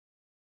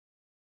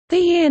The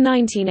year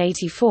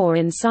 1984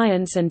 in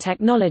science and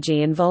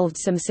technology involved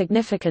some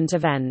significant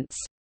events.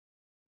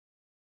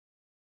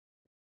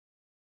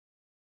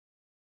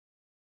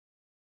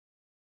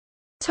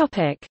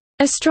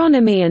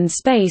 Astronomy and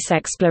space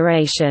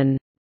exploration.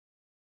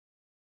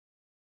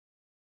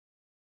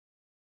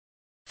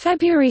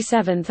 February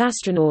 7 –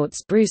 Astronauts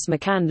Bruce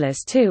McCandless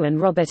II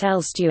and Robert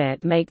L.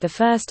 Stewart make the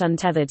first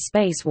untethered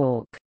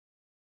spacewalk.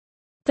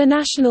 The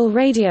National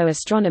Radio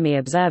Astronomy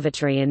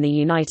Observatory in the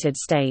United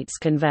States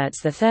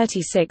converts the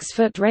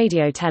 36-foot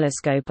radio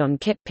telescope on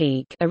Kitt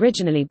Peak,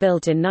 originally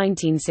built in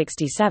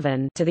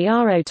 1967, to the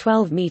RO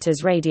 12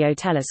 meters radio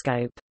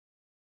telescope.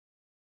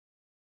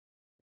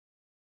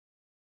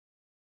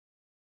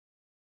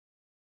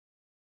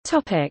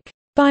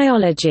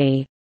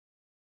 Biology.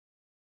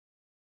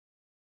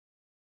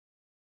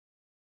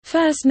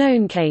 First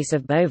known case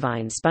of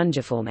bovine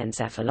spongiform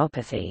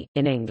encephalopathy,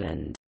 in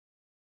England.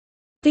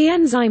 The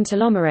enzyme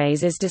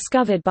telomerase is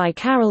discovered by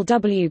Carol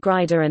W.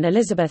 Grider and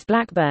Elizabeth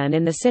Blackburn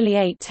in the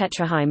ciliate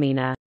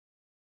tetrahymena.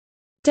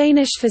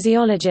 Danish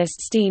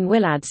physiologist Steen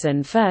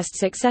Willadsen first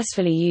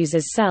successfully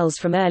uses cells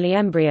from early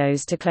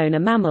embryos to clone a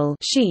mammal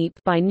sheep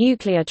by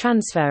nuclear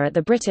transfer at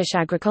the British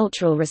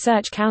Agricultural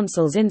Research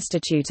Council's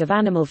Institute of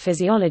Animal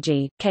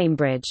Physiology,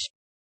 Cambridge.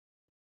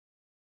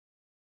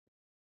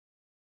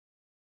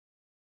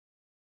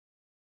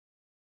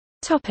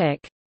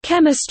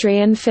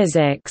 Chemistry and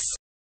physics.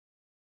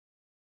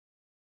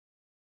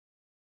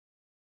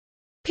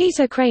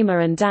 Peter Kramer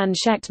and Dan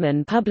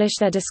Shechtman publish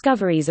their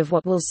discoveries of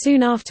what will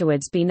soon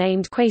afterwards be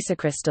named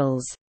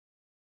quasicrystals.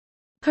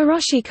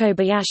 Hiroshi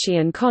Kobayashi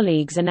and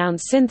colleagues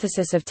announce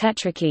synthesis of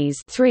tetrakeys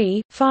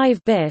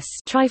 3,5-bis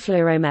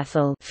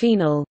trifluoromethyl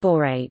phenyl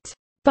borate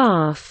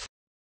 (BAF).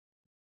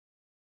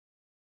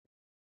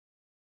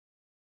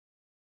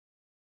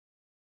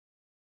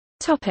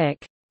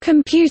 Topic: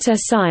 Computer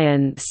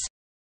science.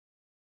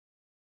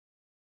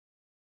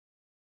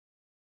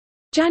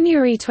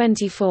 January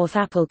 24 –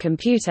 Apple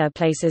Computer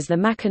places the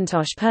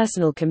Macintosh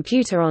personal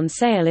computer on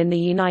sale in the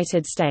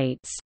United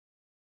States.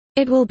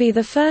 It will be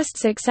the first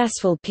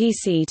successful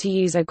PC to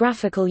use a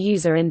graphical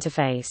user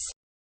interface.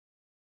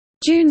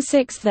 June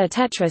 6 – The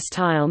Tetris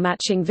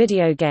tile-matching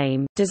video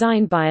game,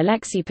 designed by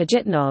Alexei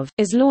Pajitnov,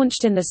 is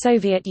launched in the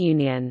Soviet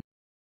Union.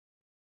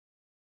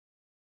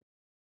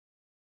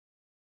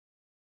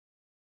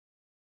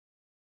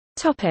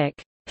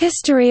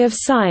 History of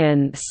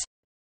science.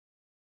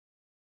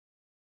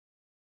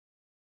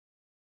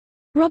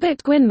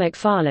 Robert Gwynne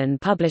Macfarlane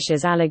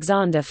publishes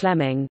Alexander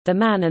Fleming, The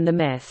Man and the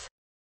Myth.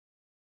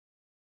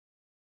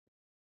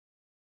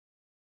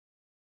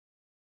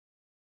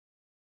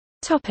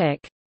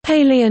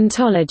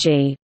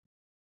 Paleontology.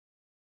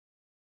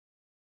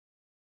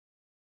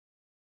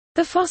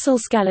 The fossil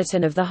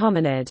skeleton of the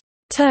hominid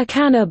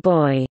Turkana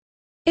boy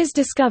is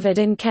discovered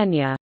in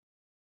Kenya.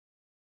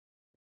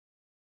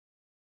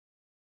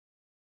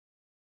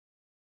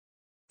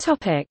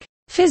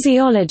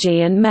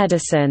 Physiology and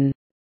medicine.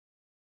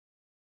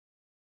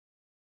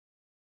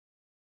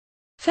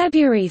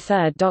 February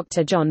 3 –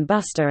 Dr. John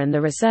Buster and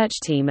the research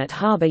team at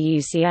Harbor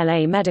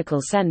UCLA Medical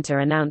Center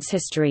announce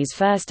history's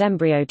first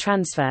embryo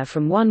transfer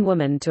from one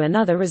woman to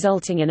another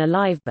resulting in a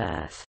live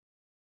birth.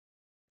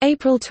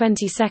 April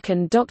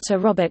 22 – Dr.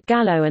 Robert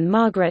Gallo and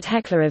Margaret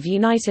Heckler of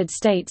United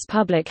States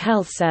Public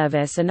Health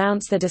Service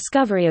announce the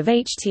discovery of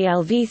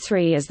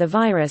HTLV3 as the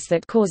virus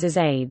that causes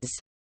AIDS.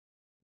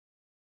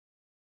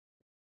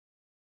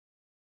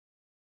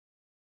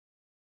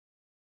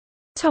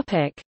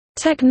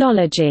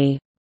 Technology.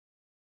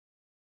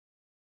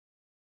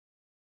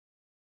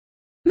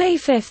 May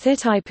 5 –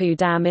 Itaipu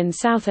Dam in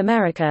South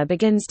America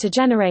begins to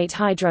generate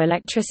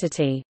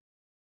hydroelectricity.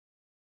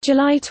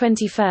 July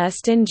 21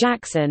 – In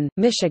Jackson,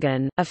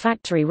 Michigan, a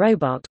factory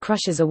robot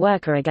crushes a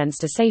worker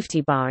against a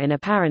safety bar in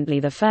apparently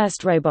the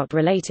first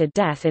robot-related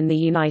death in the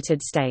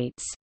United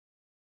States.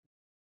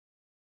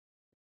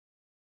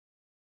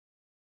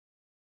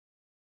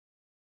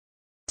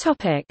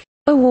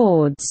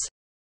 Awards.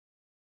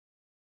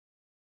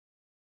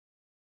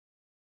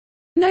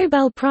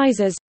 Nobel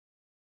Prizes.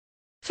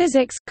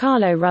 Physics –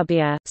 Carlo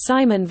Rubbia,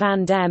 Simon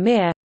van der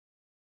Meer.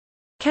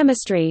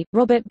 Chemistry –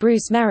 Robert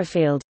Bruce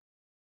Merrifield.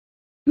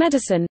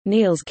 Medicine –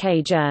 Niels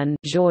K. Jern,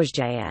 Georges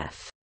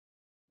J.F.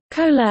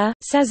 Kohler,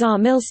 Cesar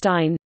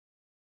Milstein.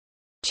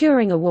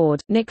 Turing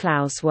Award –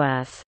 Niklaus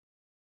Wirth.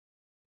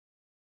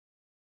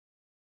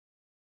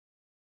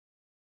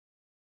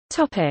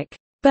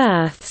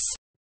 Births.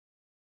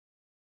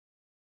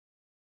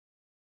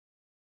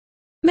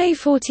 May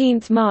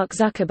 14 – Mark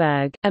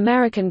Zuckerberg,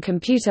 American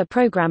computer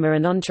programmer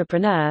and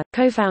entrepreneur,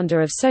 co-founder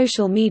of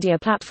social media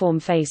platform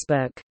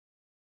Facebook.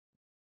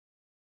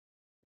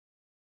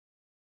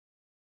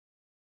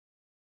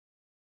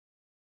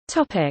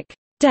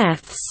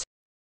 Deaths.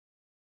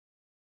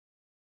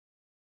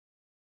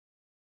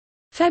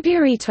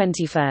 February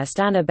 21 –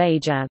 Anna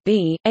Bajer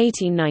B.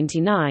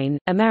 1899,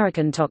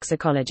 American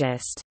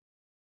toxicologist.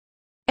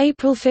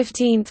 April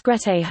 15 –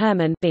 Grete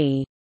Hermann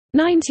B.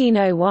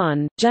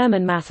 1901,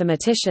 German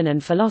mathematician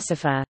and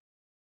philosopher.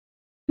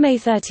 May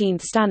 13 –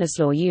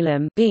 Stanislaw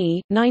Ulam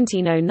b.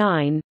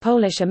 1909,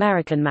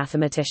 Polish-American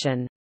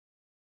mathematician.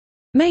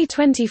 May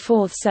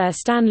 24 – Sir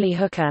Stanley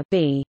Hooker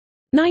b.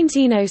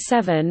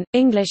 1907,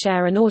 English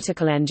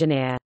aeronautical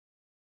engineer.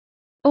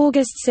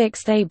 August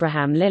 6 –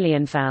 Abraham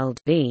Lilienfeld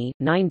b.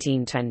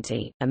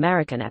 1920,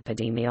 American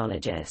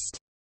epidemiologist.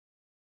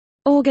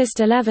 August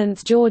 11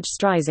 – George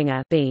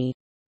Streisinger b.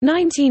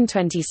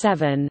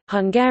 1927,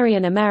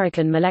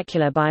 Hungarian-American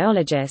molecular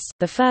biologist,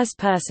 the first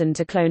person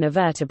to clone a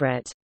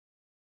vertebrate.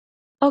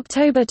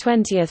 October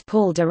 20 –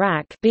 Paul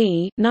Dirac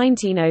b.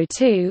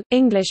 1902,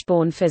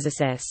 English-born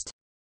physicist.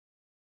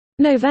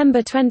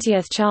 November 20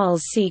 –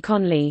 Charles C.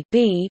 Conley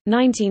b.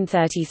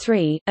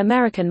 1933,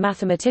 American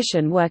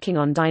mathematician working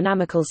on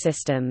dynamical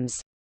systems.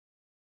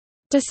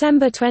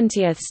 December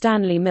 20 –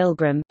 Stanley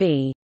Milgram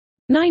b.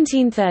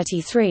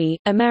 1933,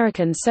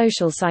 American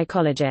social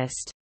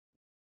psychologist.